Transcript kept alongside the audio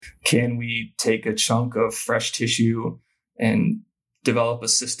can we take a chunk of fresh tissue and develop a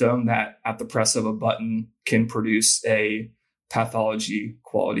system that at the press of a button can produce a pathology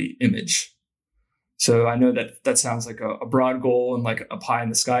quality image? So I know that sounds like a broad goal and like a pie in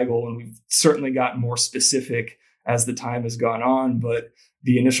the sky goal. And we've certainly gotten more specific as the time has gone on. But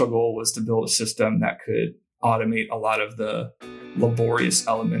the initial goal was to build a system that could automate a lot of the laborious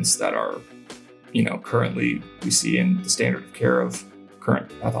elements that are, currently we see in the standard of care of current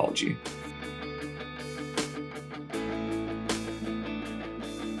pathology.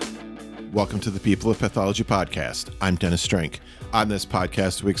 Welcome to the People of Pathology podcast. I'm Dennis Strank. On this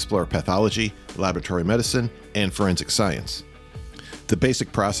podcast, we explore pathology, laboratory medicine, and forensic science. The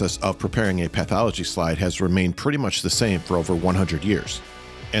basic process of preparing a pathology slide has remained pretty much the same for over 100 years.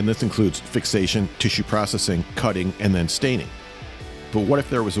 And this includes fixation, tissue processing, cutting, and then staining. But what if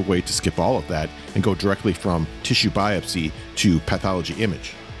there was a way to skip all of that and go directly from tissue biopsy to pathology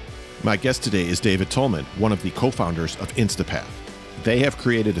image? My guest today is David Tolman, one of the co-founders of Instapath. They have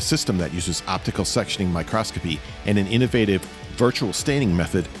created a system that uses optical sectioning microscopy and an innovative virtual staining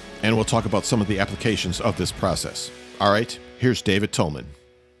method, and we'll talk about some of the applications of this process. All right, here's David Tolman.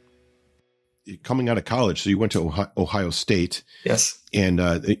 Coming out of college, so you went to Ohio State. Yes. And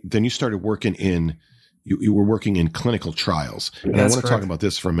then you started working you were working in clinical trials. And That's I want to correct. talk about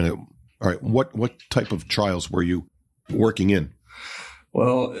this for a minute. All right, what type of trials were you working in?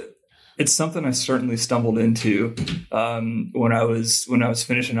 Well, it's something I certainly stumbled into when I was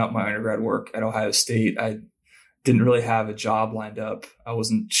finishing up my undergrad work at Ohio State. I didn't really have a job lined up. I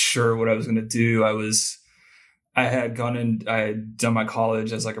wasn't sure what I was going to do. I had done my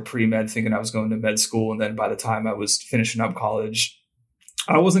college as like a pre-med, thinking I was going to med school. And then by the time I was finishing up college,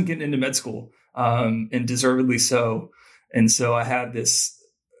 I wasn't getting into med school, and deservedly so. And so I had this,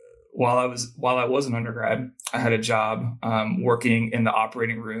 while I was an undergrad, I had a job working in the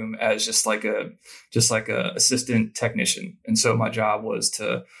operating room as just like a assistant technician. And so my job was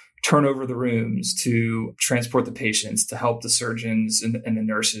to turn over the rooms, to transport the patients, to help the surgeons and the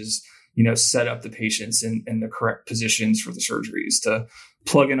nurses, set up the patients in the correct positions for the surgeries, to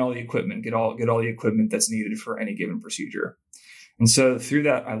plug in all the equipment, get all the equipment that's needed for any given procedure. And so through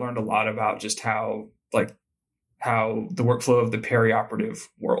that, I learned a lot about just how the workflow of the perioperative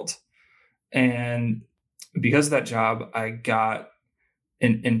world. And because of that job, I got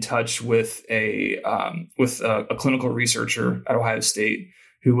in touch with a clinical researcher at Ohio State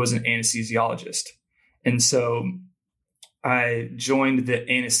who was an anesthesiologist. And so I joined the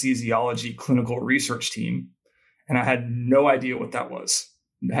anesthesiology clinical research team, and I had no idea what that was.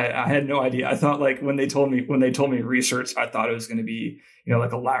 I had no idea. I thought, like, when they told me research, I thought it was going to be,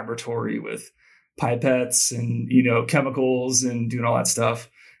 like a laboratory with pipettes and, chemicals and doing all that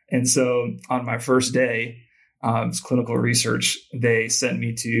stuff. And so on my first day, it's clinical research, they sent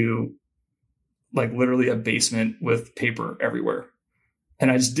me to like literally a basement with paper everywhere.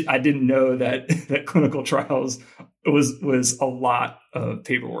 And I didn't know that clinical trials was a lot of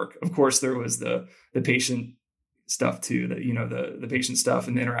paperwork. Of course, there was the patient stuff too, the patient stuff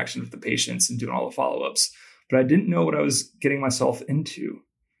and the interaction with the patients and doing all the follow-ups. But I didn't know what I was getting myself into.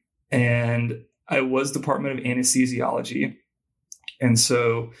 And I was Department of Anesthesiology. And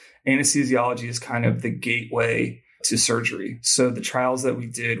so anesthesiology is kind of the gateway to surgery. So the trials that we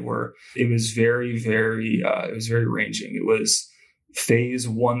did it was very, very, it was very ranging. It was phase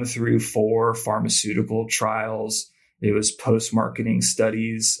 1 through 4 pharmaceutical trials. It was post-marketing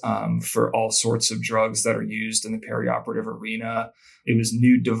studies for all sorts of drugs that are used in the perioperative arena. It was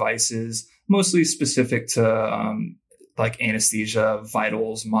new devices, mostly specific to like anesthesia,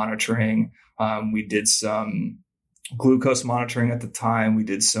 vitals monitoring. We did some glucose monitoring at the time. We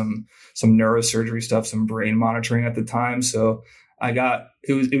did some neurosurgery stuff, some brain monitoring at the time. So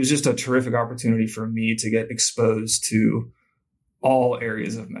it was just a terrific opportunity for me to get exposed to all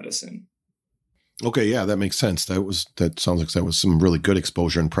areas of medicine. Okay, yeah, that makes sense. That sounds like that was some really good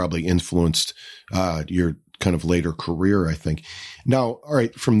exposure and probably influenced your kind of later career, I think. Now, all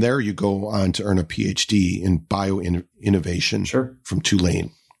right, from there you go on to earn a PhD in bioinnovation from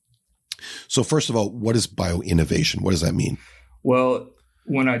Tulane. So first of all, what is bioinnovation? What does that mean? Well,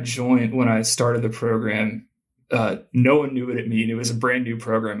 when I started the program, no one knew what it meant. It was a brand new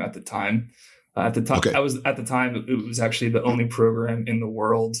program at the time. Okay. It was actually the only program in the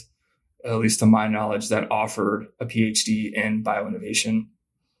world, at least to my knowledge, that offered a PhD in bioinnovation.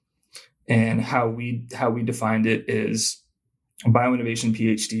 And how we defined it is a bioinnovation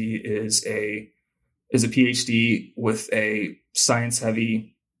PhD is a PhD with a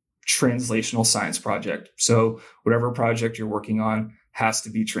science-heavy translational science project. So whatever project you're working on has to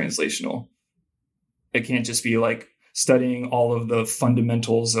be translational. It can't just be like studying all of the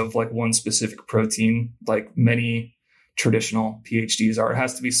fundamentals of like one specific protein, like many traditional PhDs are. It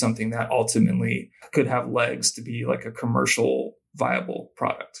has to be something that ultimately could have legs to be like a commercial viable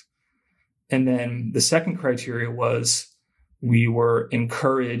product. And then the second criteria was we were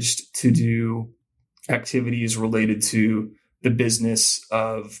encouraged to do activities related to the business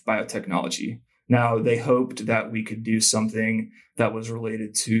of biotechnology. Now, they hoped that we could do something that was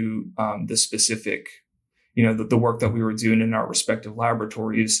related to the specific, the work that we were doing in our respective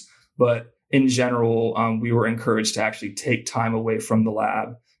laboratories. But in general, we were encouraged to actually take time away from the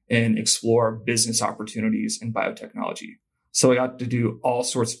lab and explore business opportunities in biotechnology. So I got to do all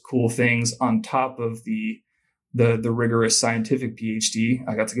sorts of cool things on top of the rigorous scientific PhD.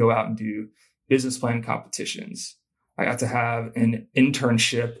 I got to go out and do business plan competitions. I got to have an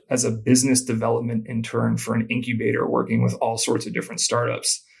internship as a business development intern for an incubator working with all sorts of different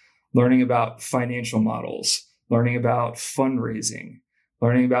startups, learning about financial models, learning about fundraising,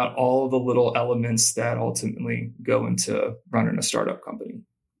 learning about all the little elements that ultimately go into running a startup company.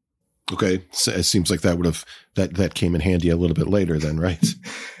 Okay. So it seems like that came in handy a little bit later then, right?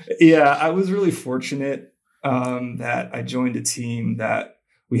 Yeah, I was really fortunate that I joined a team that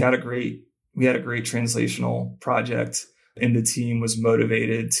we had a great translational project, and the team was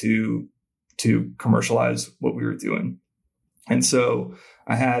motivated to commercialize what we were doing. And so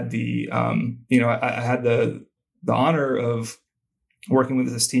I had the honor of working with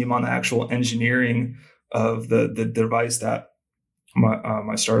this team on the actual engineering of the device that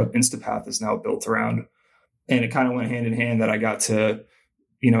my startup Instapath is now built around. And it kind of went hand in hand that I got to,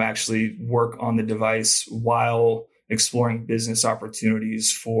 actually work on the device while exploring business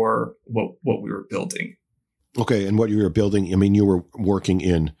opportunities for what we were building. Okay. And what you were building, I mean, you were working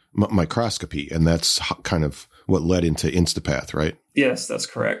in microscopy, and that's kind of what led into Instapath, right? Yes, that's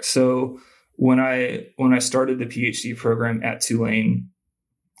correct. So when I started the PhD program at Tulane,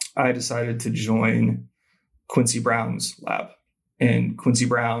 I decided to join Quincy Brown's lab. And Quincy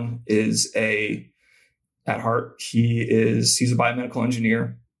Brown is at heart, he's a biomedical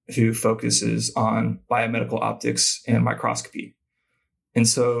engineer who focuses on biomedical optics and microscopy. And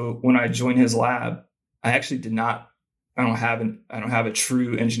so when I joined his lab, I actually I don't have a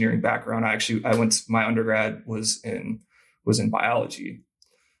true engineering background. My undergrad was in biology.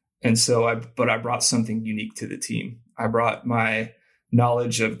 And so I brought something unique to the team. I brought my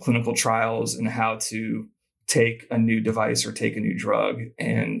knowledge of clinical trials and how to take a new device or take a new drug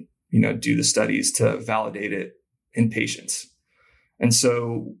and, do the studies to validate it in patients. And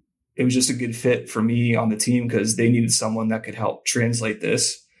so it was just a good fit for me on the team because they needed someone that could help translate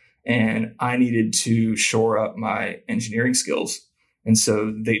this. And I needed to shore up my engineering skills. And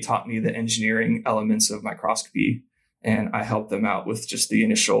so they taught me the engineering elements of microscopy, and I helped them out with just the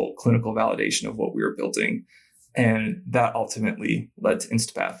initial clinical validation of what we were building. And that ultimately led to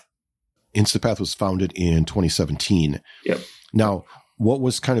Instapath. Instapath was founded in 2017. Yep. Now, what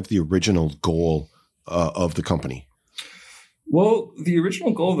was kind of the original goal of the company? Well, the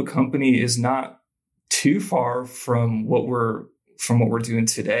original goal of the company is not too far from what we're doing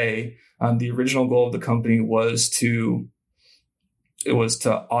today. The original goal of the company was to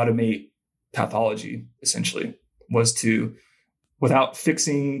automate pathology, essentially, without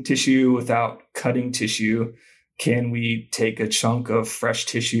fixing tissue, without cutting tissue, can we take a chunk of fresh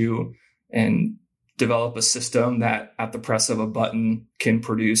tissue and develop a system that at the press of a button can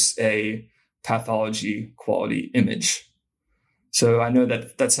produce a pathology quality image? So I know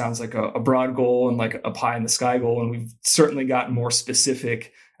that sounds like a broad goal and like a pie in the sky goal. And we've certainly gotten more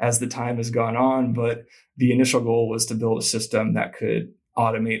specific as the time has gone on. But the initial goal was to build a system that could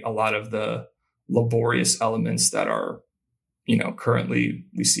automate a lot of the laborious elements that are, currently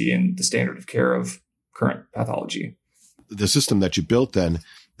we see in the standard of care of current pathology. The system that you built then,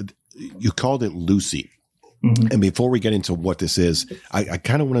 you called it Lucy. Mm-hmm. And before we get into what this is, I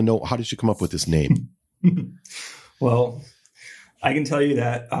kind of want to know, how did you come up with this name? Well, I can tell you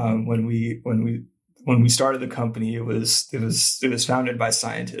that when we started the company, it was founded by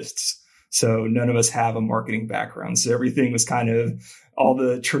scientists. So none of us have a marketing background. So everything was kind of all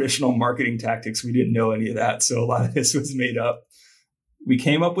the traditional marketing tactics. We didn't know any of that. So a lot of this was made up. We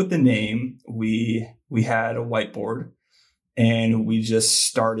came up with the name. We had a whiteboard, and we just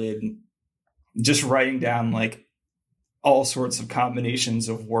started writing down like all sorts of combinations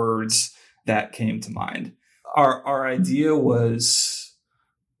of words that came to mind. Our idea was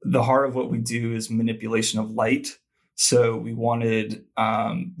the heart of what we do is manipulation of light. So we wanted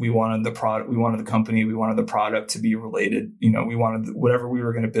the product, we wanted the company, we wanted the product to be related. We wanted whatever we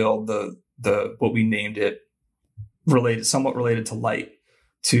were going to build, the what we named it, somewhat related to light,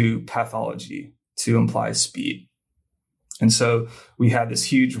 to pathology, to imply speed. And so we had this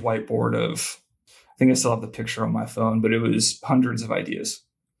huge whiteboard of, I think I still have the picture on my phone, but it was hundreds of ideas.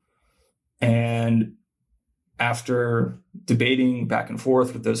 And after debating back and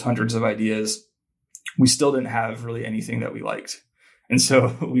forth with those hundreds of ideas, we still didn't have really anything that we liked. And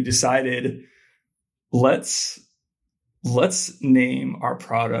so we decided, let's name our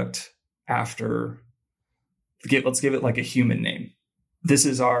product after, let's give it like a human name. This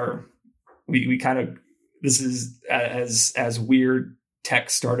is our, this is as weird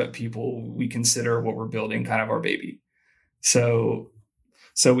tech startup people, we consider what we're building kind of our baby. So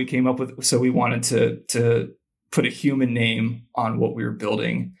we came up with, so we wanted to put a human name on what we were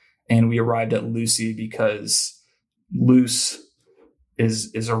building. And we arrived at Lucy because luce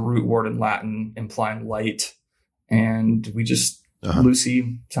is a root word in Latin implying light. And we just,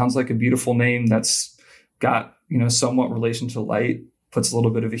 Lucy sounds like a beautiful name that's got, somewhat relation to light, puts a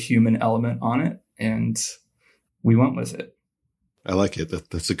little bit of a human element on it. And we went with it. I like it.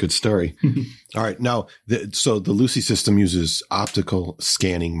 That's a good story. All right. Now, so the Lucy system uses optical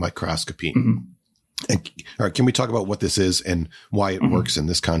scanning microscopy. Mm-hmm. And, all right, can we talk about what this is and why it works in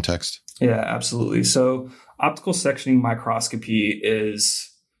this context? Yeah, absolutely. So optical sectioning microscopy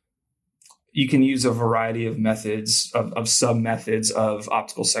is, you can use a variety of methods, of sub-methods of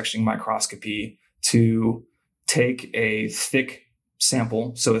optical sectioning microscopy to take a thick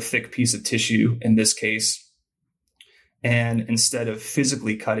sample, so a thick piece of tissue in this case, and instead of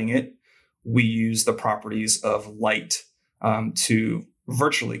physically cutting it, we use the properties of light to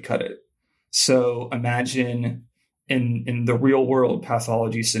virtually cut it. So imagine in the real world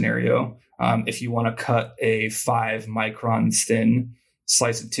pathology scenario, if you want to cut a 5 micron thin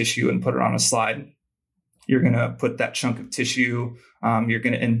slice of tissue and put it on a slide, you're going to put that chunk of tissue, you're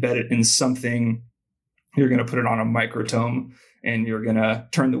going to embed it in something, you're going to put it on a microtome, and you're going to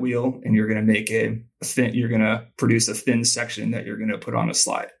turn the wheel and you're going to make you're going to produce a thin section that you're going to put on a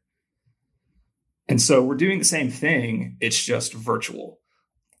slide. And so we're doing the same thing. It's just virtual.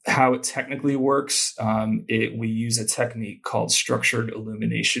 How it technically works, we use a technique called structured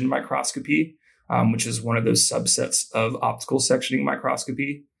illumination microscopy, which is one of those subsets of optical sectioning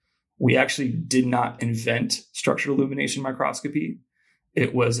microscopy. We actually did not invent structured illumination microscopy.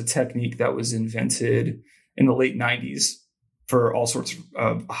 It was a technique that was invented in the late 90s for all sorts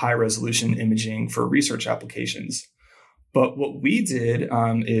of high resolution imaging for research applications. But what we did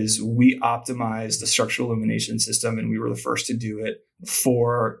is we optimized the structural illumination system, and we were the first to do it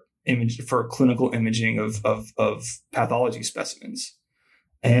for clinical imaging of pathology specimens.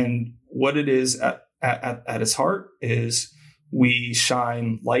 And what it is at its heart is we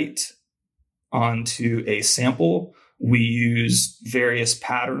shine light onto a sample. We use various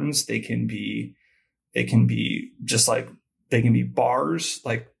patterns. They can be bars,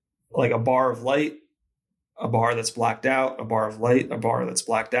 like a bar of light, a bar that's blacked out, a bar of light, a bar that's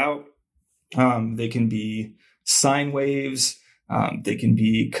blacked out. They can be sine waves. They can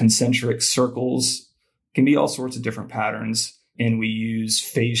be concentric circles. It can be all sorts of different patterns. And we use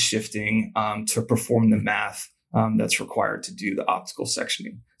phase shifting to perform the math that's required to do the optical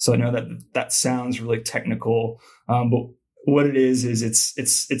sectioning. So I know that sounds really technical, but what it is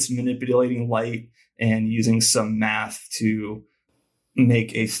it's manipulating light and using some math to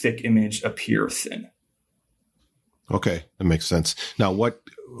make a thick image appear thin. Okay, that makes sense. Now, what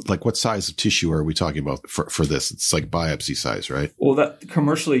size of tissue are we talking about for this? It's like biopsy size, right? Well, that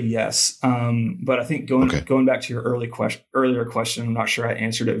commercially, yes. But I think going back to your earlier question, I'm not sure I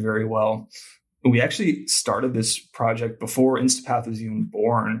answered it very well. We actually started this project before Instapath was even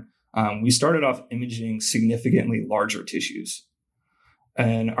born. We started off imaging significantly larger tissues.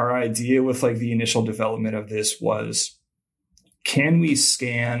 And our idea with the initial development of this was, can we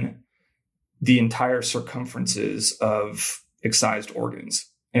scan the entire circumferences of excised organs?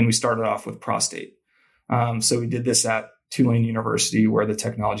 And we started off with prostate. So we did this at Tulane University, where the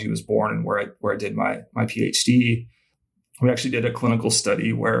technology was born and where I did my PhD. We actually did a clinical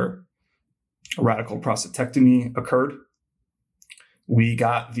study where a radical prostatectomy occurred. We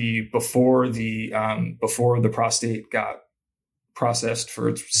got before the prostate got processed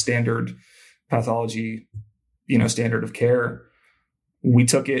for standard pathology, standard of care. We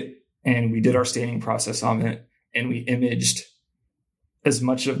took it and we did our staining process on it, and we imaged as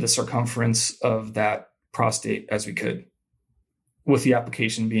much of the circumference of that prostate as we could, with the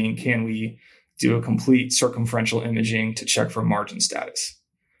application being, can we do a complete circumferential imaging to check for margin status?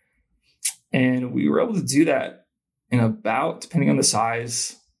 And we were able to do that in about, depending on the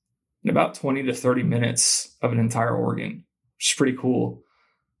size, in about 20 to 30 minutes of an entire organ, which is pretty cool.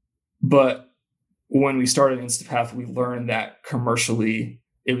 But when we started Instapath, we learned that commercially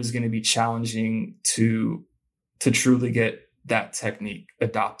it was going to be challenging to to truly get that technique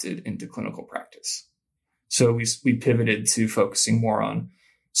adopted into clinical practice. So we pivoted to focusing more on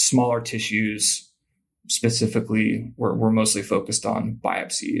smaller tissues. Specifically, we're mostly focused on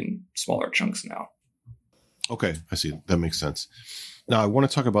biopsy and smaller chunks now. Okay, I see. That makes sense. Now, I want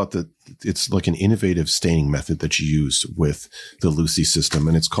to talk about it's like an innovative staining method that you use with the Lucy system,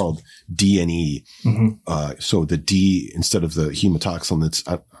 and it's called DNE. Mm-hmm. So the D, instead of the hematoxylin, that's,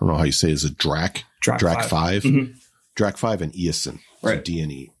 I don't know how you say it, is a DRAC 5. Mm-hmm. DRAC 5 and eosin. Right. So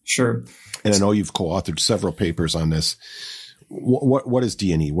DNE. Sure. And I know you've co-authored several papers on this. What is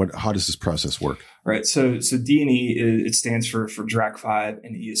DNE? How does this process work? Right. So DNE, it stands for DRAC 5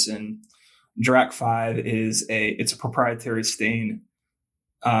 and eosin. DRAC 5 it's a proprietary stain.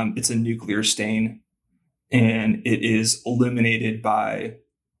 It's a nuclear stain, and it is illuminated by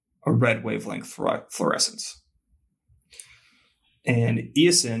a red wavelength fluorescence. And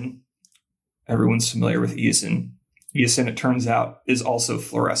eosin, everyone's familiar with eosin. Eosin, it turns out, is also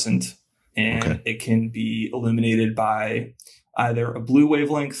fluorescent, and It can be illuminated by either a blue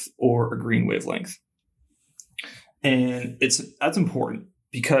wavelength or a green wavelength. And that's important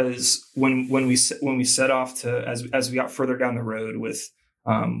because when we set off to, as we got further down the road with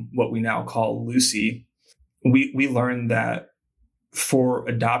what we now call Lucy, we learned that for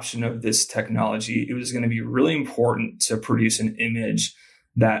adoption of this technology, it was going to be really important to produce an image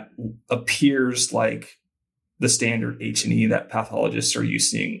that appears like the standard H&E that pathologists are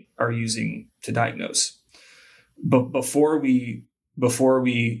using to diagnose. But before we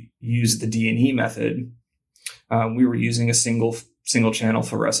used the DNE method, we were using a single channel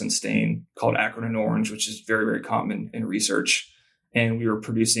fluorescent stain called acronym orange, which is very, very common in research. And we were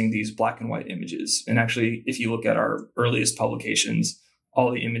producing these black and white images. And actually, if you look at our earliest publications,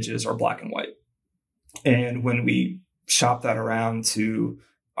 all the images are black and white. And when we shopped that around to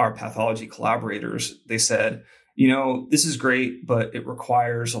our pathology collaborators, they said, this is great, but it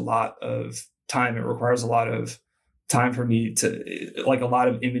requires a lot of time. It requires a lot of time for me a lot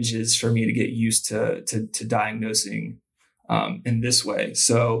of images for me to get used to diagnosing in this way.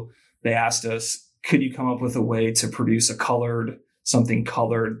 So they asked us, could you come up with a way to produce something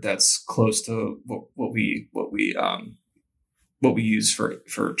colored that's close to what we use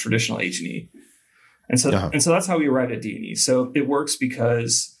for traditional H&E. And so that's how we arrived at DNE. So it works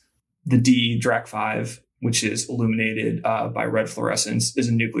because the D, DRAC 5, which is illuminated by red fluorescence, is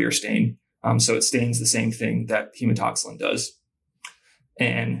a nuclear stain. So it stains the same thing that hematoxylin does.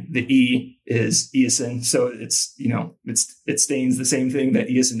 And the E is eosin. So it stains the same thing that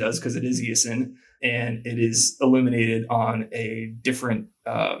eosin does because it is eosin, and it is illuminated on a different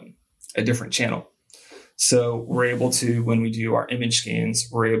channel. So we're able to, when we do our image scans,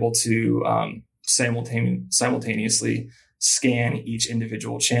 we're able to simultaneously scan each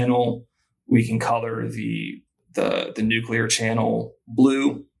individual channel. We can color the nuclear channel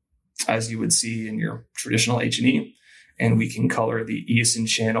blue, as you would see in your traditional H&E, and we can color the eosin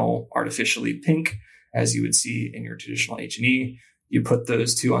channel artificially pink, as you would see in your traditional H&E. You put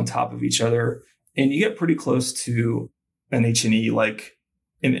those two on top of each other, and you get pretty close to an H&E-like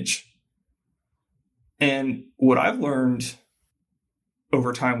image. And what I've learned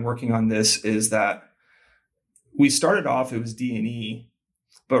over time working on this is that we started off, it was DNE,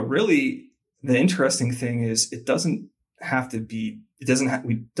 but really the interesting thing is it doesn't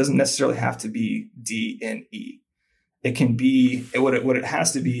necessarily have to be D and E. It can be, what it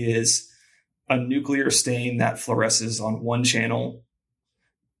has to be is a nuclear stain that fluoresces on one channel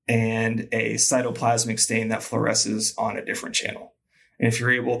and a cytoplasmic stain that fluoresces on a different channel. And if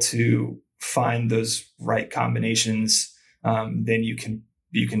you're able to find those right combinations, then you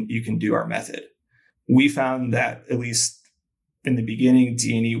can do our method. We found that, at least in the beginning,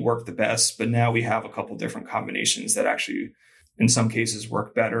 DNE worked the best, but now we have a couple different combinations that actually, in some cases,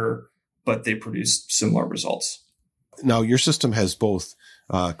 work better, but they produce similar results. Now, your system has both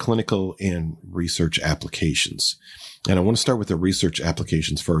clinical and research applications. And I want to start with the research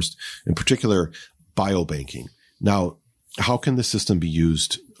applications first, in particular, biobanking. Now, how can the system be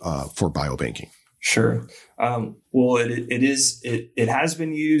used for biobanking? Sure. Well, it has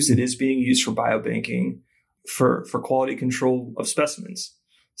been used. It is being used for biobanking for quality control of specimens.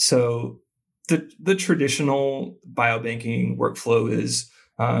 So the traditional biobanking workflow is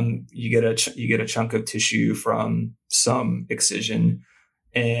you get a chunk of tissue from some excision,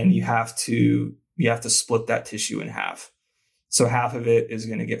 and you have to split that tissue in half. So half of it is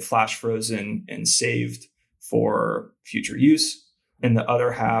going to get flash frozen and saved for future use, and the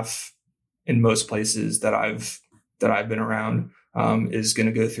other half, in most places that I've been around, is going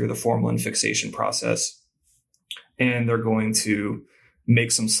to go through the formalin fixation process, and they're going to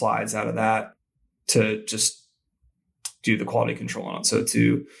make some slides out of that to just do the quality control on it. So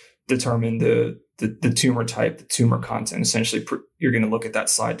to determine the tumor type, the tumor content, essentially you're going to look at that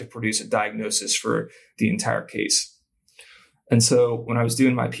slide to produce a diagnosis for the entire case. And so when I was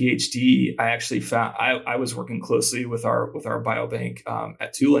doing my PhD, I actually found I was working closely with our biobank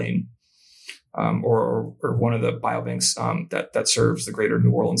at Tulane, or one of the biobanks that serves the greater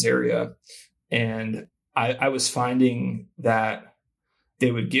New Orleans area. And I was finding that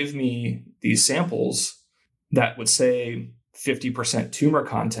they would give me these samples that would say 50% tumor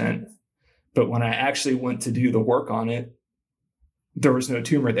content, but when I actually went to do the work on it, there was no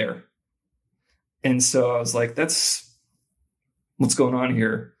tumor there. And so I was like, what's going on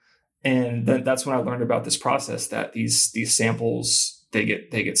here? And that's when I learned about this process, that these samples, they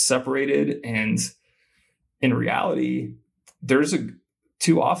get separated. And in reality, there's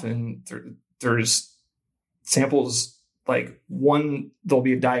samples, like there'll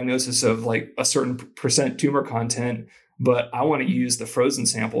be a diagnosis of like a certain percent tumor content, but I want to use the frozen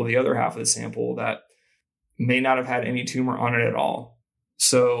sample, the other half of the sample that may not have had any tumor on it at all.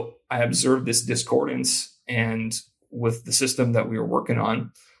 So I observed this discordance, and with the system that we were working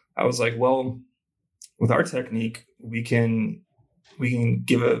on, I was like, well, with our technique, we can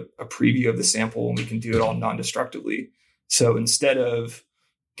give a preview of the sample, and we can do it all non-destructively. So instead of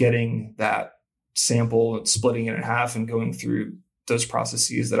getting that sample and splitting it in half and going through those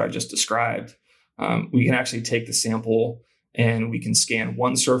processes that I just described, we can actually take the sample and we can scan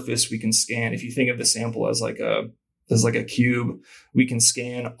one surface. We can scan, if you think of the sample as like a cube, we can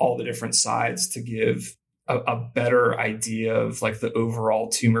scan all the different sides to give a better idea of like the overall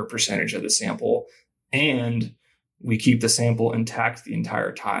tumor percentage of the sample. And we keep the sample intact the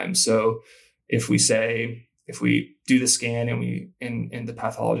entire time. So if we do the scan and the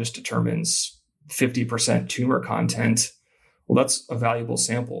pathologist determines 50% tumor content, well, that's a valuable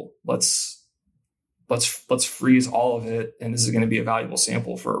sample. Let's freeze all of it, and this is going to be a valuable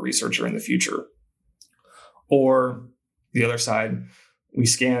sample for a researcher in the future. Or the other side, we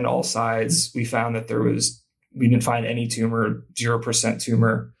scanned all sides. We found that we didn't find any tumor, 0%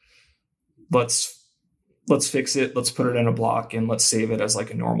 tumor. Let's fix it. Let's put it in a block and let's save it as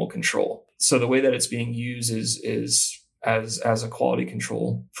like a normal control. So the way that it's being used is as a quality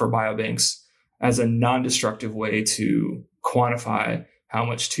control for biobanks, as a non-destructive way to quantify how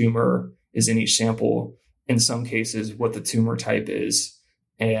much tumor is in each sample, in some cases, what the tumor type is.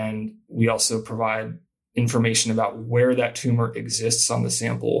 And we also provide information about where that tumor exists on the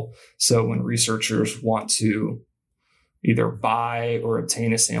sample. So when researchers want to either buy or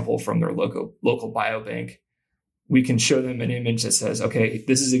obtain a sample from their local biobank, we can show them an image that says, okay,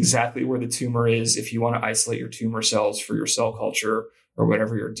 this is exactly where the tumor is. If you want to isolate your tumor cells for your cell culture or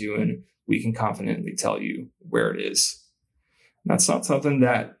whatever you're doing, we can confidently tell you where it is. And that's not something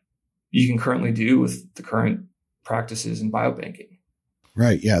that you can currently do with the current practices in biobanking.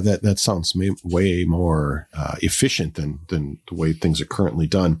 Right. Yeah. That sounds way more efficient than the way things are currently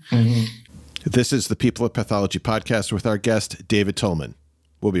done. Mm-hmm. This is the People of Pathology podcast with our guest, David Tolman.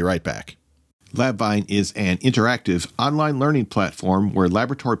 We'll be right back. LabVine is an interactive online learning platform where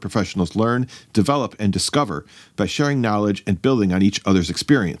laboratory professionals learn, develop, and discover by sharing knowledge and building on each other's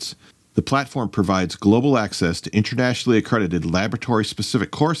experience. The platform provides global access to internationally accredited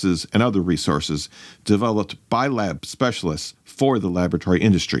laboratory-specific courses and other resources developed by lab specialists for the laboratory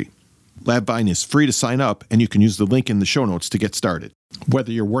industry. LabVine is free to sign up, and you can use the link in the show notes to get started.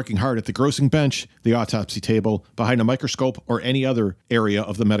 Whether you're working hard at the grossing bench, the autopsy table, behind a microscope, or any other area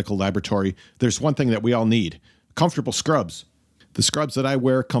of the medical laboratory, there's one thing that we all need: comfortable scrubs. The scrubs that I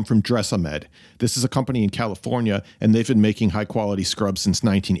wear come from Dressamed. This is a company in California, and they've been making high-quality scrubs since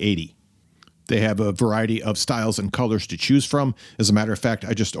 1980. They have a variety of styles and colors to choose from. As a matter of fact,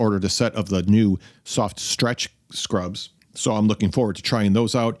 I just ordered a set of the new soft stretch scrubs, so I'm looking forward to trying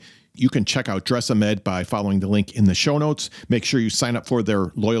those out. You can check out Dressamed by following the link in the show notes. Make sure you sign up for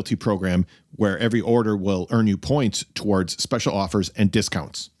their loyalty program, where every order will earn you points towards special offers and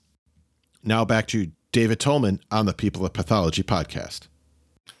discounts. Now back to David Tolman on the People of Pathology podcast.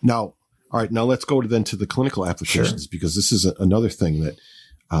 Now, all right, now let's go to the clinical applications, because this is another thing that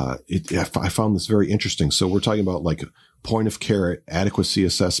I found this very interesting. So we're talking about like point of care adequacy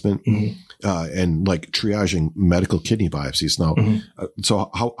assessment, and like triaging medical kidney biopsies. Now, so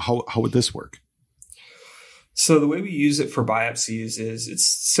how would this work? So the way we use it for biopsies is it's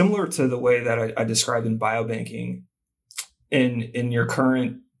similar to the way that I described in biobanking. In your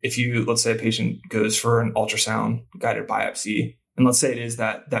current, let's say a patient goes for an ultrasound guided biopsy, and let's say it is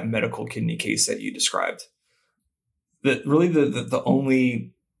that medical kidney case that you described, that really the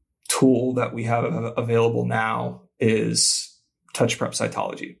only tool that we have available now is touch prep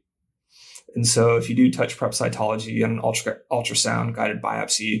cytology. And so if you do touch prep cytology and an ultrasound guided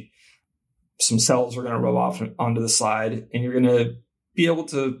biopsy, some cells are going to rub off onto the slide, and you're going to be able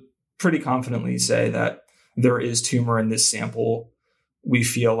to pretty confidently say that there is tumor in this sample. We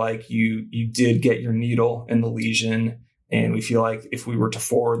feel like you did get your needle in the lesion, and we feel like if we were to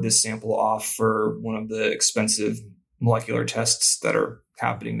forward this sample off for one of the expensive molecular tests that are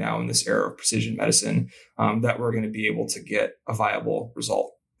happening now in this era of precision medicine, that we're going to be able to get a viable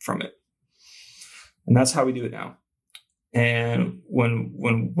result from it. And that's how we do it now. And when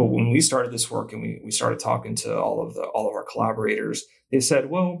we started this work and we started talking to all of our collaborators, they said,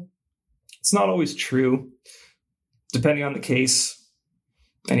 well, it's not always true. Depending on the case,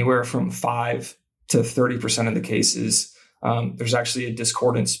 anywhere from 5 to 30% of the cases, there's actually a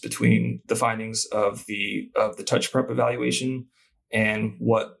discordance between the findings of the touch prep evaluation and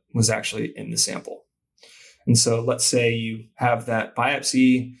what was actually in the sample. And so let's say you have that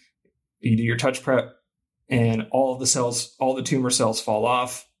biopsy, you do your touch prep, and all the tumor cells fall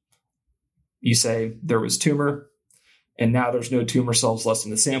off. You say there was tumor, and now there's no tumor cells left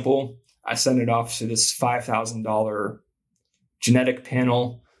in the sample. I send it off to this $5,000 genetic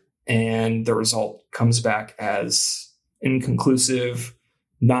panel, and the result comes back as inconclusive,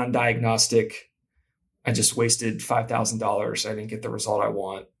 non-diagnostic. I just wasted $5,000. I didn't get the result I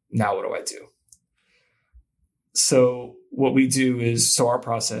want. Now what do I do? So what we do is, our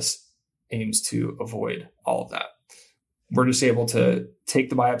process aims to avoid all of that. We're just able to take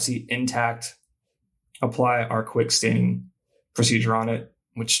the biopsy intact, apply our quick staining procedure on it,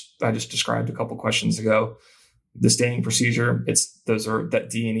 which I just described a couple questions ago. The staining procedure, that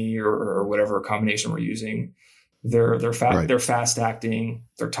D&E or whatever combination we're using. They're fast acting,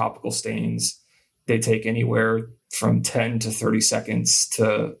 they're topical stains. They take anywhere from 10 to 30 seconds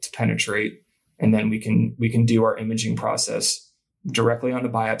to penetrate. And then we can do our imaging process directly on the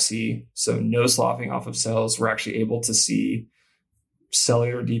biopsy. So no sloughing off of cells. We're actually able to see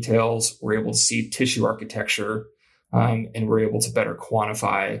cellular details. We're able to see tissue architecture, and we're able to better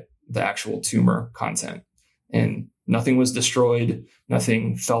quantify the actual tumor content. And nothing was destroyed.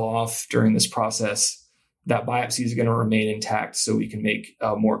 Nothing fell off during this process. That biopsy is going to remain intact, so we can make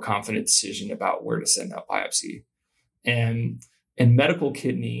a more confident decision about where to send that biopsy. And medical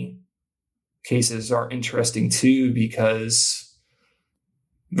kidney cases are interesting too, because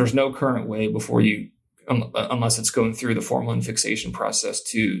there's no current way before you, unless it's going through the formalin fixation process,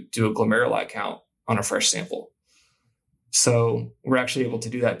 to do a glomeruli count on a fresh sample. So we're actually able to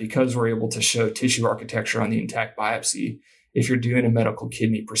do that because we're able to show tissue architecture on the intact biopsy. If you're doing a medical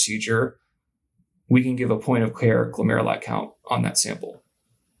kidney procedure, we can give a point of care glomeruli count on that sample.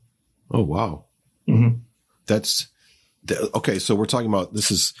 Oh, wow. Mm-hmm. Okay. So we're talking about,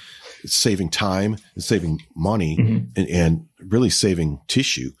 it's saving time, it's saving money, mm-hmm. and really saving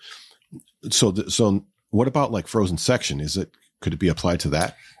tissue. So what about like frozen section? Could it be applied to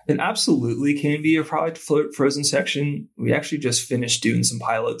that? It absolutely can be applied to frozen section. We actually just finished doing some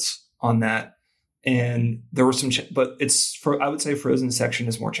pilots on that, and there were some, but I would say frozen section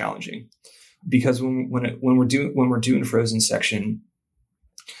is more challenging, because when we're doing frozen section,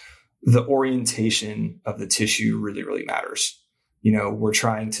 the orientation of the tissue really, really matters. We're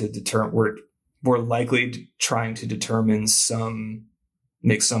trying to determine, we're likely trying to determine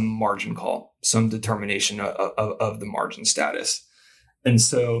make some margin call, some determination of the margin status. And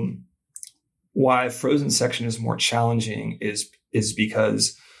so why frozen section is more challenging is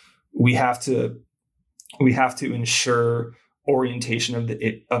because we have to ensure orientation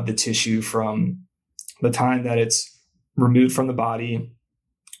of the tissue from the time that it's removed from the body,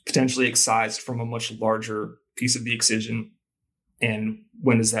 potentially excised from a much larger piece of the excision, and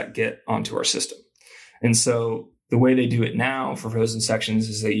when does that get onto our system. And so the way they do it now for frozen sections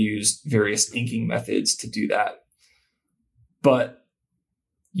is they use various inking methods to do that. But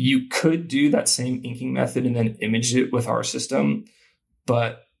you could do that same inking method and then image it with our system,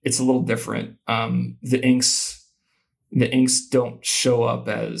 but it's a little different. The inks don't show up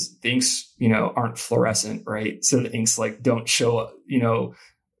as the inks, aren't fluorescent, right? So the inks don't show up,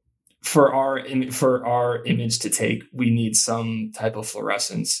 for our image to take, we need some type of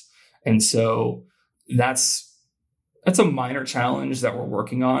fluorescence. And so that's a minor challenge that we're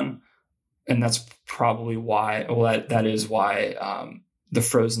working on. And that's probably why, that is why, the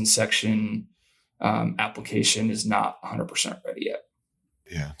frozen section application is not 100% ready yet.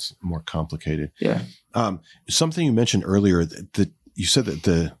 Yeah, it's more complicated. Yeah. Something you mentioned earlier, that you said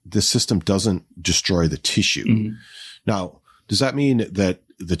that this system doesn't destroy the tissue. Mm-hmm. Now, does that mean that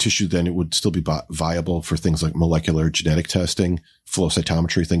the tissue then it would still be viable for things like molecular genetic testing, flow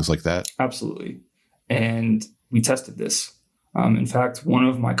cytometry, things like that? Absolutely. And we tested this. In fact, one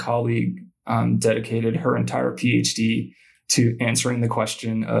of my colleague dedicated her entire PhD to answering the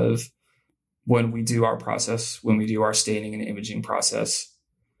question of, when we do our process, when we do our staining and imaging process,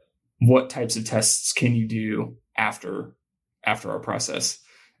 what types of tests can you do after our process?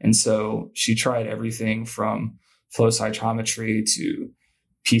 And so she tried everything from flow cytometry to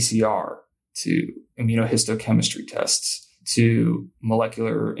PCR to immunohistochemistry tests to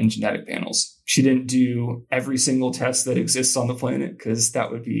molecular and genetic panels. She didn't do every single test that exists on the planet, because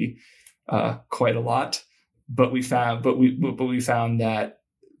that would be quite a lot. But we found that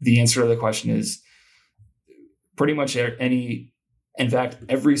the answer to the question is pretty much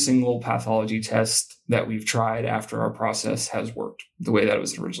every single pathology test that we've tried after our process has worked the way that it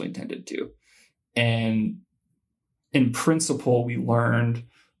was originally intended to. And in principle, we learned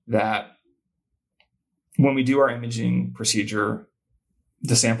that when we do our imaging procedure,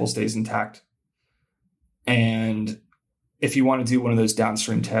 the sample stays intact. And if you want to do one of those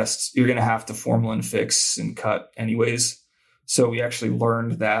downstream tests, you're going to have to formalin fix and cut anyways. So we actually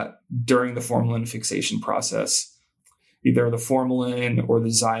learned that during the formalin fixation process, either the formalin or the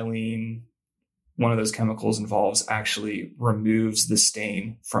xylene, one of those chemicals involved, actually removes the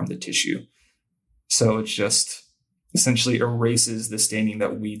stain from the tissue. So it just essentially erases the staining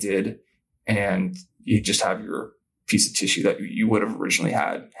that we did, and you just have your piece of tissue that you would have originally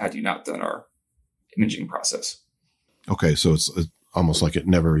had you not done our imaging process. Okay, so it's almost like it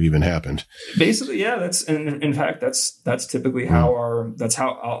never even happened. Basically, yeah. That's typically how that's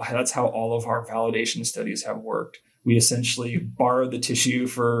how all of our validation studies have worked. We essentially borrow the tissue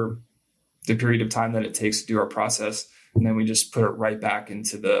for the period of time that it takes to do our process, and then we just put it right back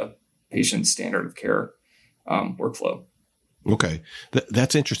into the patient's standard of care workflow. Okay,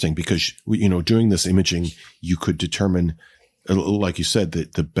 that's interesting, because doing this imaging, you could determine, like you said,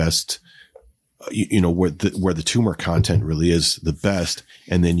 that the best, where the tumor content really is the best,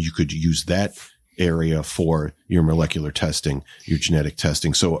 and then you could use that area for your molecular testing, your genetic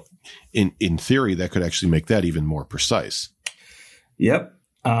testing. So in theory, that could actually make that even more precise. Yep.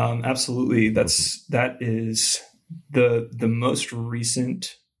 Absolutely. That is the most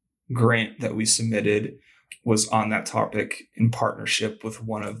recent grant that we submitted was on that topic in partnership with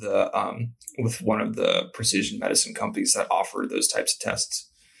one of the precision medicine companies that offer those types of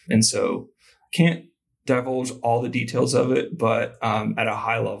tests. And so can't divulge all the details of it, but at a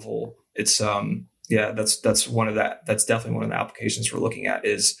high level, it's that's definitely one of the applications we're looking at,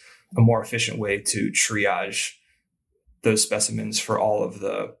 is a more efficient way to triage those specimens for all of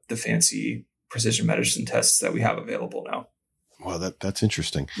the fancy precision medicine tests that we have available now. Well, that's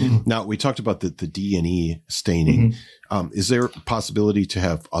interesting. Mm-hmm. Now, we talked about the D&E staining. Mm-hmm. Is there a possibility to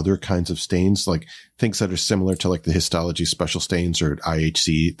have other kinds of stains, like things that are similar to like the histology special stains or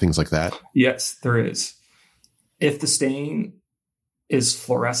IHC, things like that? Yes, there is. If the stain is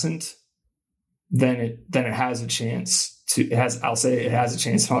fluorescent, then it has a chance I'll say it has a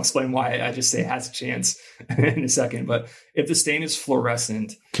chance, and I'll explain why I just say it has a chance in a second. But if the stain is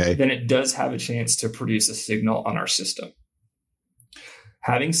fluorescent, then it does have a chance to produce a signal on our system.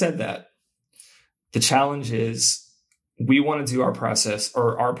 Having said that, the challenge is we want to do our process,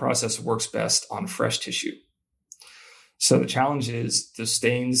 or our process works best on fresh tissue. So the challenge is the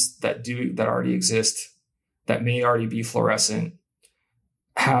stains that already exist, that may already be fluorescent.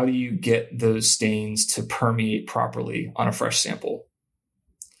 How do you get those stains to permeate properly on a fresh sample?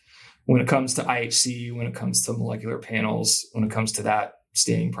 When it comes to IHC, when it comes to molecular panels, when it comes to that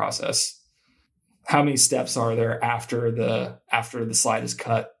staining process, how many steps are there after the slide is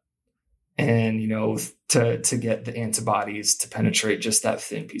cut, and to get the antibodies to penetrate just that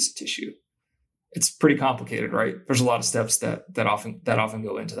thin piece of tissue? It's pretty complicated, right? There's a lot of steps that often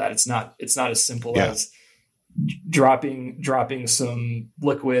go into that. It's not as simple as dropping some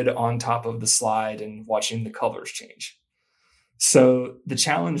liquid on top of the slide and watching the colors change. So the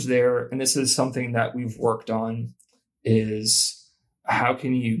challenge there, and this is something that we've worked on, is how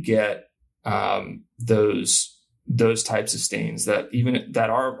can you get those types of stains that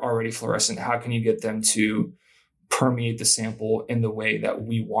are already fluorescent? How can you get them to permeate the sample in the way that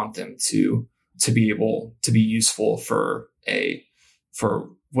we want them to be able to be useful for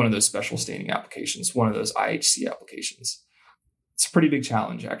one of those special staining applications, one of those IHC applications? It's a pretty big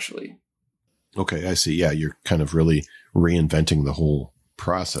challenge, actually. Okay, I see. Yeah, you're kind of really reinventing the whole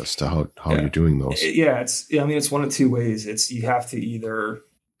process to how you're doing those. Yeah, it's one of two ways. It's you have to either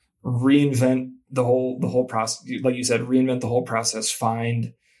reinvent the whole process, like you said, reinvent the whole process,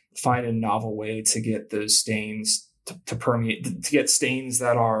 find a novel way to get those stains to permeate, to get stains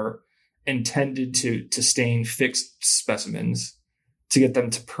that are intended to stain fixed specimens, to get them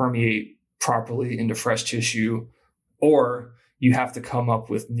to permeate properly into fresh tissue, or you have to come up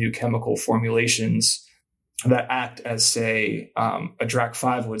with new chemical formulations that act as, say, a DRAC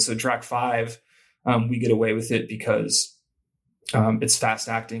 5 would. So DRAC 5, we get away with it because it's fast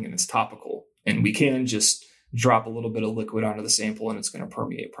acting and it's topical. And we can just drop a little bit of liquid onto the sample and it's going to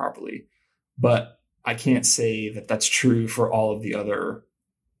permeate properly. But I can't say that that's true for all of the other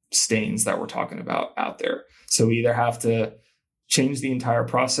stains that we're talking about out there. So we either have to change the entire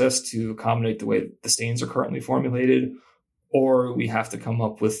process to accommodate the way the stains are currently formulated, or we have to come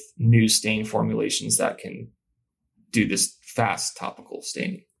up with new stain formulations that can do this fast topical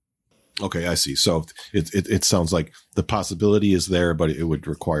staining. Okay, I see. So it sounds like the possibility is there, but it would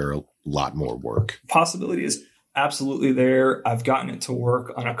require a lot more work. Possibility is absolutely there. I've gotten it to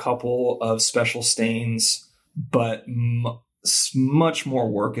work on a couple of special stains, but much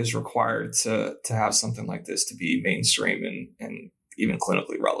more work is required to have something like this to be mainstream and even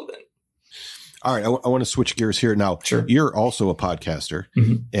clinically relevant. All right. I want to switch gears here now. Sure. You're also a podcaster.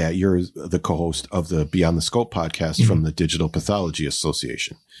 Mm-hmm. You're the co-host of the Beyond the Scope podcast mm-hmm. from the Digital Pathology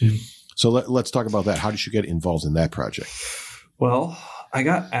Association. Mm-hmm. So let's talk about that. How did you get involved in that project? Well, I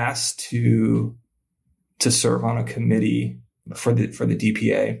got asked to serve on a committee for the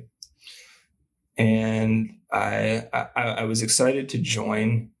DPA, and I was excited to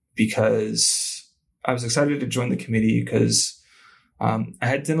join the committee because when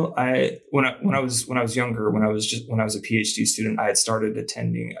I was younger, when I was a PhD student, I had started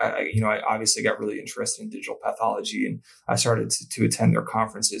attending. I obviously got really interested in digital pathology, and I started to attend their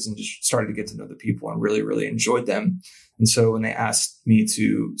conferences and just started to get to know the people and really, really enjoyed them. And so when they asked me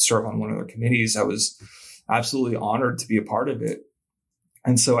to serve on one of their committees, I was absolutely honored to be a part of it.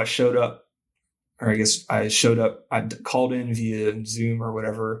 And so I showed up. I called in via Zoom or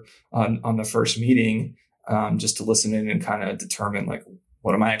whatever on the first meeting, just to listen in and kind of determine, like,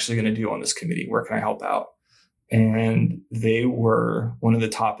 what am I actually going to do on this committee? Where can I help out? And one of the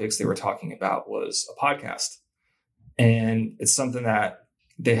topics they were talking about was a podcast. And it's something that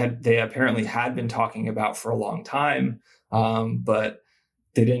they apparently had been talking about for a long time, but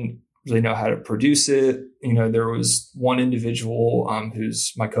they didn't really know how to produce it. There was one individual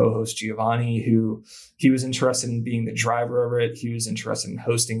who's my co-host, Giovanni, who he was interested in being the driver of it. He was interested in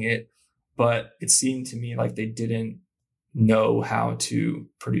hosting it, but it seemed to me like they didn't know how to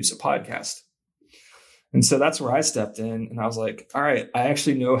produce a podcast. And so that's where I stepped in, and I was like, all right, I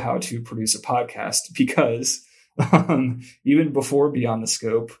actually know how to produce a podcast, because even before Beyond the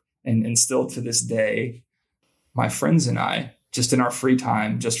Scope and still to this day, my friends and I, just in our free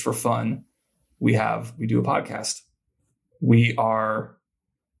time, just for fun, we do a podcast. We are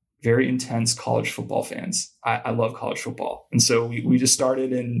very intense college football fans. I love college football. And so we just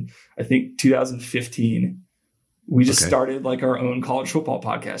started in, I think, 2015. We just started like our own college football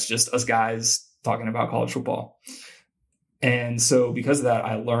podcast, just us guys talking about college football. And so because of that,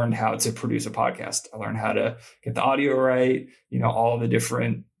 I learned how to produce a podcast. I learned how to get the audio right, all the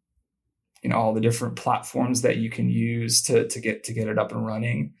different platforms that you can use to get it up and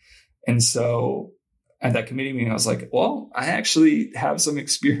running. And so at that committee meeting, I was like, well, I actually have some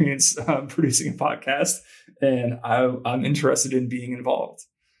experience producing a podcast, and I'm interested in being involved.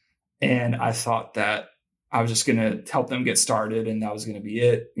 And I thought that I was just going to help them get started, and that was going to be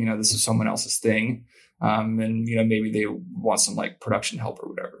it. This is someone else's thing. And, maybe they want some like production help or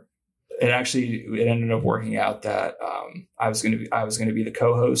whatever. It ended up working out that I was going to be the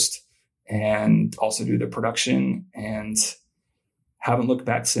co-host and also do the production, and haven't looked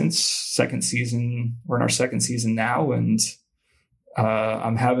back since. Second season. We're in our second season now, and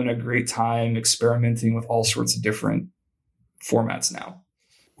I'm having a great time experimenting with all sorts of different formats now.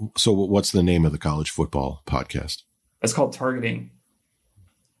 So what's the name of the college football podcast? It's called Targeting.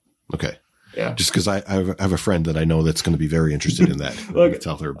 Okay. Yeah. Just because I have a friend that I know that's going to be very interested in that. Look,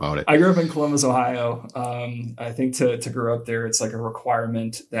 tell her about it. I grew up in Columbus, Ohio. I think to grow up there, it's like a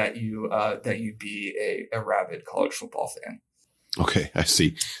requirement that you be a rabid college football fan. Okay, I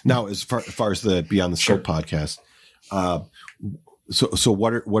see. Now, as far as the Beyond the Scope podcast, so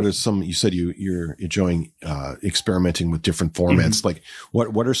what are some? You said you're enjoying experimenting with different formats. Mm-hmm. Like,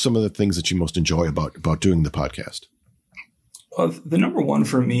 what are some of the things that you most enjoy about doing the podcast? Well, the number one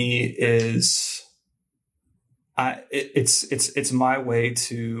for me is it's my way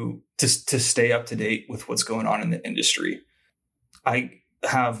to stay up to date with what's going on in the industry. I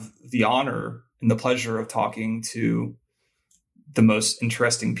have the honor and the pleasure of talking to the most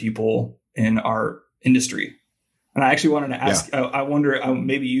interesting people in our industry. And I actually wanted to ask, I wonder,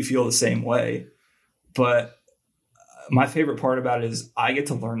 maybe you feel the same way, but my favorite part about it is I get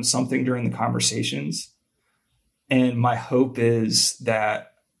to learn something during the conversations. And my hope is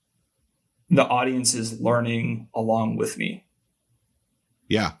that the audience is learning along with me.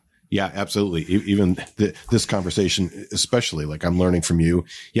 Yeah. Yeah, absolutely. Even this conversation, especially, like, I'm learning from you.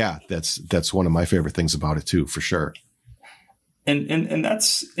 Yeah, that's one of my favorite things about it too, for sure. And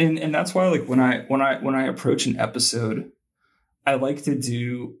that's why, like, when I approach an episode, I like to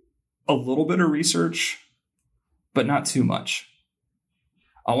do a little bit of research, but not too much.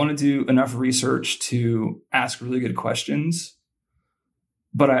 I want to do enough research to ask really good questions,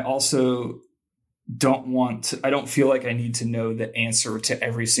 but I also I don't feel like I need to know the answer to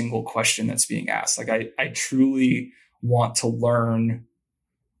every single question that's being asked. Like, I truly want to learn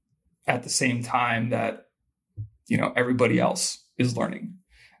at the same time that, everybody else is learning.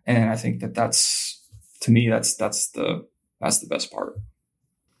 And I think that's the best part.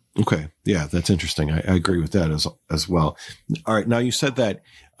 Okay. Yeah, that's interesting. I agree with that as well. All right. Now, you said that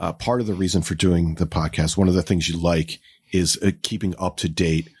part of the reason for doing the podcast, one of the things you like, is keeping up to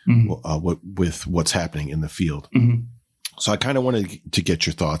date with what's happening in the field. Mm-hmm. So I kind of wanted to get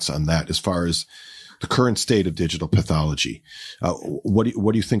your thoughts on that as far as the current state of digital pathology. What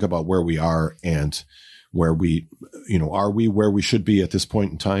do you think about where we are and where are we where we should be at this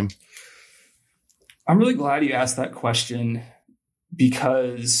point in time? I'm really glad you asked that question,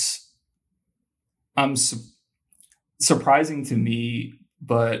 because surprising to me,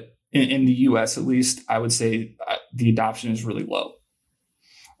 but in the US, at least, I would say the adoption is really low.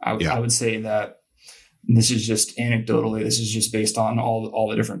 I would say that this is just anecdotally, this is just based on all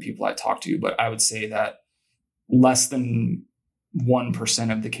the different people I talk to, but I would say that less than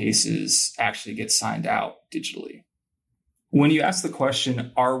 1% of the cases actually get signed out digitally. When you ask the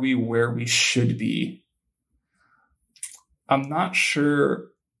question, are we where we should be? I'm not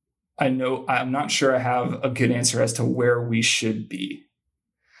sure I have a good answer as to where we should be.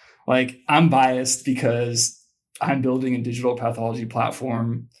 Like, I'm biased because I'm building a digital pathology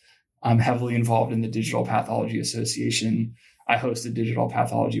platform. I'm heavily involved in the Digital Pathology Association. I host a digital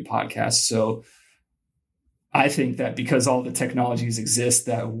pathology podcast. So I think that because all the technologies exist,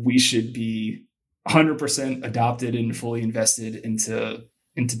 that we should be 100% adopted and fully invested into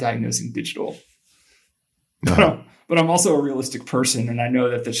diagnosing digital. But I'm also a realistic person, and I know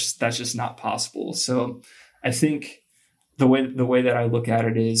that that's just not possible. So I think the way that I look at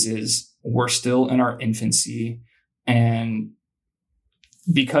it is we're still in our infancy, and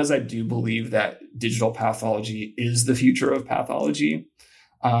because I do believe that digital pathology is the future of pathology,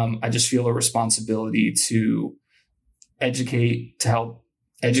 I just feel a responsibility to help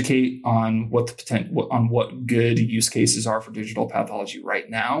educate on what good use cases are for digital pathology right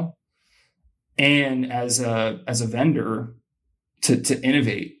now, and as a vendor to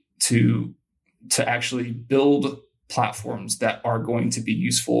innovate, to actually build platforms that are going to be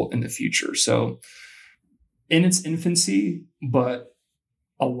useful in the future. So in its infancy, but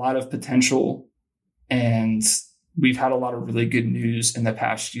a lot of potential. And we've had a lot of really good news in the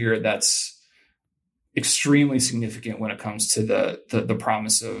past year that's extremely significant when it comes to the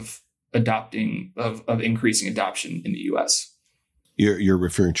promise of increasing adoption in the US. You're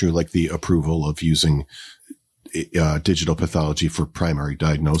referring to, like, the approval of using digital pathology for primary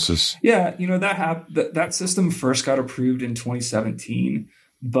diagnosis? Yeah, that system first got approved in 2017,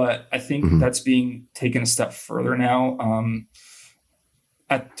 but I think that's being taken a step further now.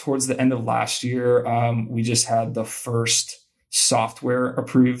 Towards the end of last year, we just had the first software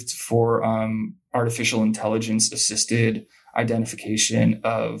approved for artificial intelligence assisted identification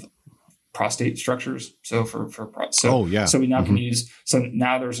of prostate structures. So so we now can use, so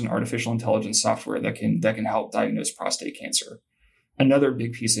now there's an artificial intelligence software that can help diagnose prostate cancer. Another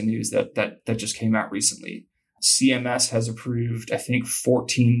big piece of news that just came out recently, CMS has approved, I think,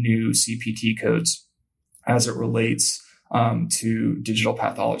 14 new CPT codes as it relates to digital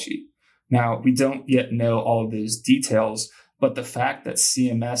pathology. Now, we don't yet know all of those details, but the fact that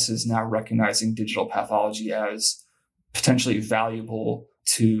CMS is now recognizing digital pathology as potentially valuable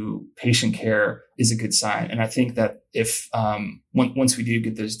to patient care is a good sign. And I think that if once we do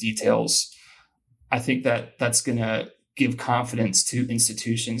get those details, I think that that's going to give confidence to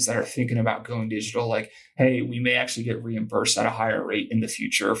institutions that are thinking about going digital, like, hey, we may actually get reimbursed at a higher rate in the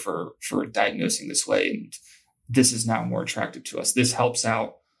future for diagnosing this way. And this is now more attractive to us. This helps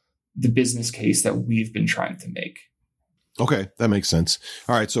out the business case that we've been trying to make. Okay, that makes sense.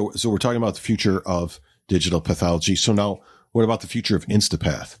 All right. So we're talking about the future of digital pathology. So now, what about the future of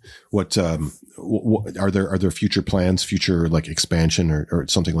Instapath? What are there future plans, future like expansion or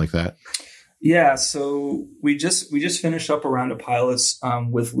something like that? Yeah. So we just finished up a round of pilots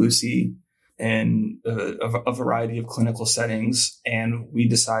with Lucy in a variety of clinical settings, and we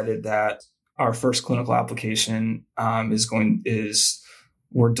decided that our first clinical application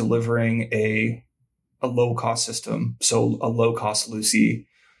we're delivering a a low cost system, so a low cost Lucy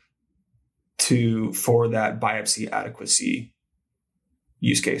for that biopsy adequacy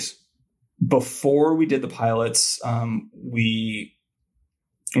use case. Before we did the pilots, we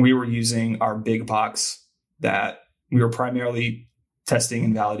were using our big box that we were primarily testing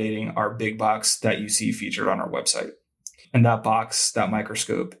and validating our big box that you see featured on our website. And that box, that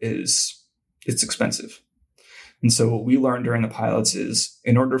microscope it's expensive. And so what we learned during the pilots is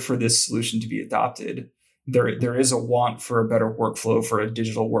in order for this solution to be adopted, there is a want for a better workflow, for a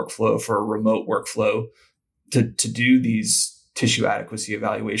digital workflow, for a remote workflow to do these tissue adequacy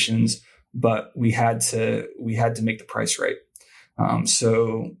evaluations, but we had to make the price right.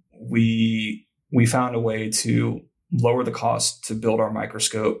 So we found a way to lower the cost to build our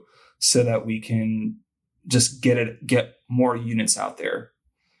microscope so that we can just get more units out there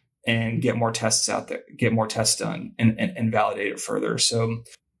and get more tests out there, get more tests done and validate it further. So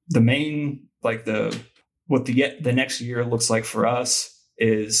the main, what the next year looks like for us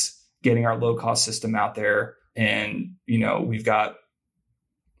is getting our low cost system out there. And,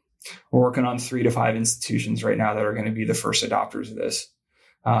 we're working on 3 to 5 institutions right now that are going to be the first adopters of this.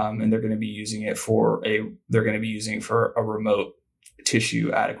 And they're going to be using it for a remote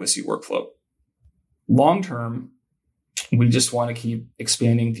tissue adequacy workflow. Long term, we just want to keep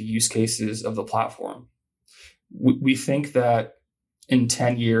expanding the use cases of the platform. We think that in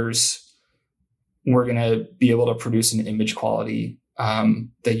 10 years, we're going to be able to produce an image quality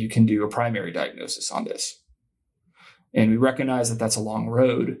that you can do a primary diagnosis on this. And we recognize that that's a long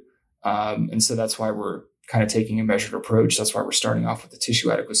road. And so that's why we're kind of taking a measured approach. That's why we're starting off with the tissue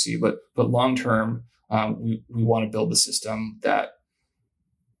adequacy. But long term, we want to build the system that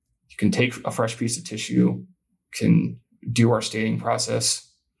you can take a fresh piece of tissue, can do our staining process,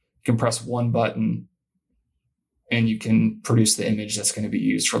 you can press one button, and you can produce the image that's going to be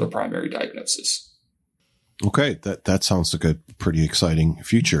used for the primary diagnosis. Okay, that sounds like a pretty exciting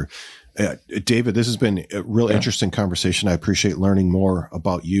future. David, this has been a real interesting conversation. I appreciate learning more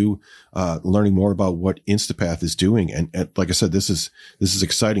about you, learning more about what Instapath is doing. And like I said, this is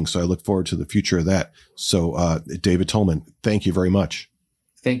exciting. So I look forward to the future of that. So David Tolman, thank you very much.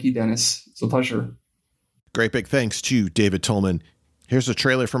 Thank you, Dennis. It's a pleasure. Great big thanks to David Tolman. Here's a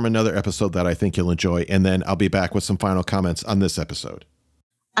trailer from another episode that I think you'll enjoy, and then I'll be back with some final comments on this episode.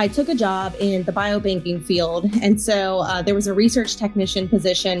 I took a job in the biobanking field, and so there was a research technician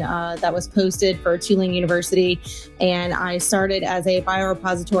position that was posted for Tulane University, and I started as a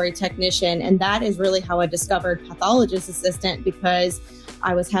biorepository technician, and that is really how I discovered pathologist assistant, because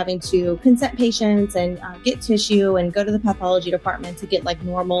I was having to consent patients and get tissue and go to the pathology department to get like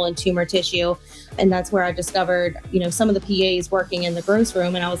normal and tumor tissue. And that's where I discovered, some of the PAs working in the gross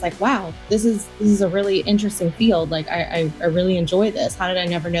room. And I was like, wow, this is a really interesting field. Like I really enjoy this. How did I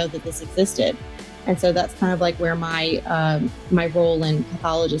never know that this existed? And so that's kind of like where my role in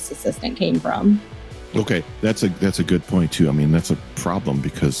pathologist assistant came from. Okay. That's a good point too. I mean, that's a problem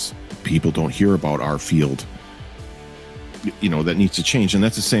because people don't hear about our field. That needs to change. And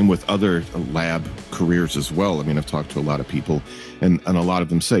that's the same with other lab careers as well. I mean, I've talked to a lot of people and a lot of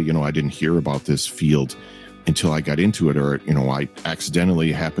them say, I didn't hear about this field until I got into it, or, I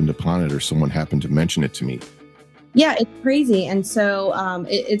accidentally happened upon it, or someone happened to mention it to me. Yeah, it's crazy. And so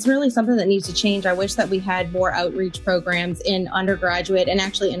it's really something that needs to change. I wish that we had more outreach programs in undergraduate and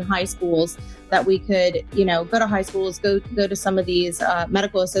actually in high schools that we could, go to high schools, go to some of these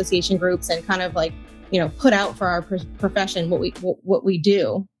medical association groups and kind of like, put out for our profession what we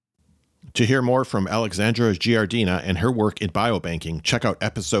do. To hear more from Alexandra Giardina and her work in biobanking, check out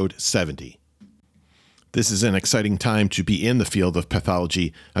episode 70. This is an exciting time to be in the field of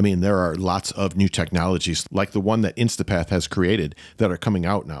pathology. I mean, there are lots of new technologies like the one that Instapath has created that are coming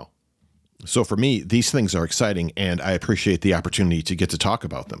out now. So for me, these things are exciting, and I appreciate the opportunity to get to talk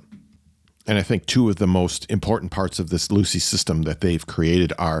about them. And I think two of the most important parts of this Lucy system that they've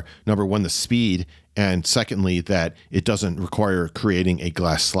created are, number one, the speed, and secondly, that it doesn't require creating a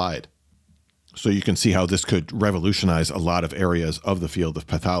glass slide. So you can see how this could revolutionize a lot of areas of the field of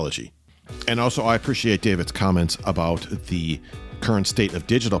pathology. And also, I appreciate David's comments about the current state of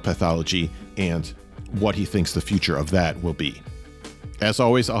digital pathology and what he thinks the future of that will be. As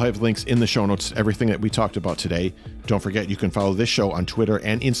always, I'll have links in the show notes to everything that we talked about today. Don't forget, you can follow this show on Twitter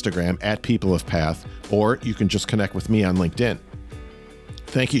and Instagram at People of Path, or you can just connect with me on LinkedIn.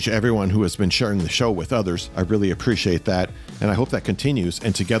 Thank you to everyone who has been sharing the show with others. I really appreciate that, and I hope that continues,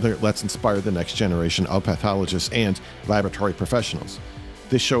 and together, let's inspire the next generation of pathologists and laboratory professionals.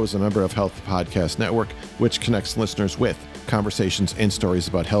 This show is a member of Health Podcast Network, which connects listeners with conversations and stories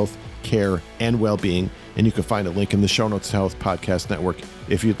about health, care, and well-being, and you can find a link in the show notes to Health Podcast Network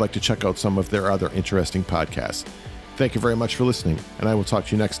if you'd like to check out some of their other interesting podcasts. Thank you very much for listening, and I will talk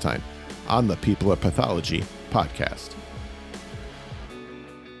to you next time on the People of Pathology podcast.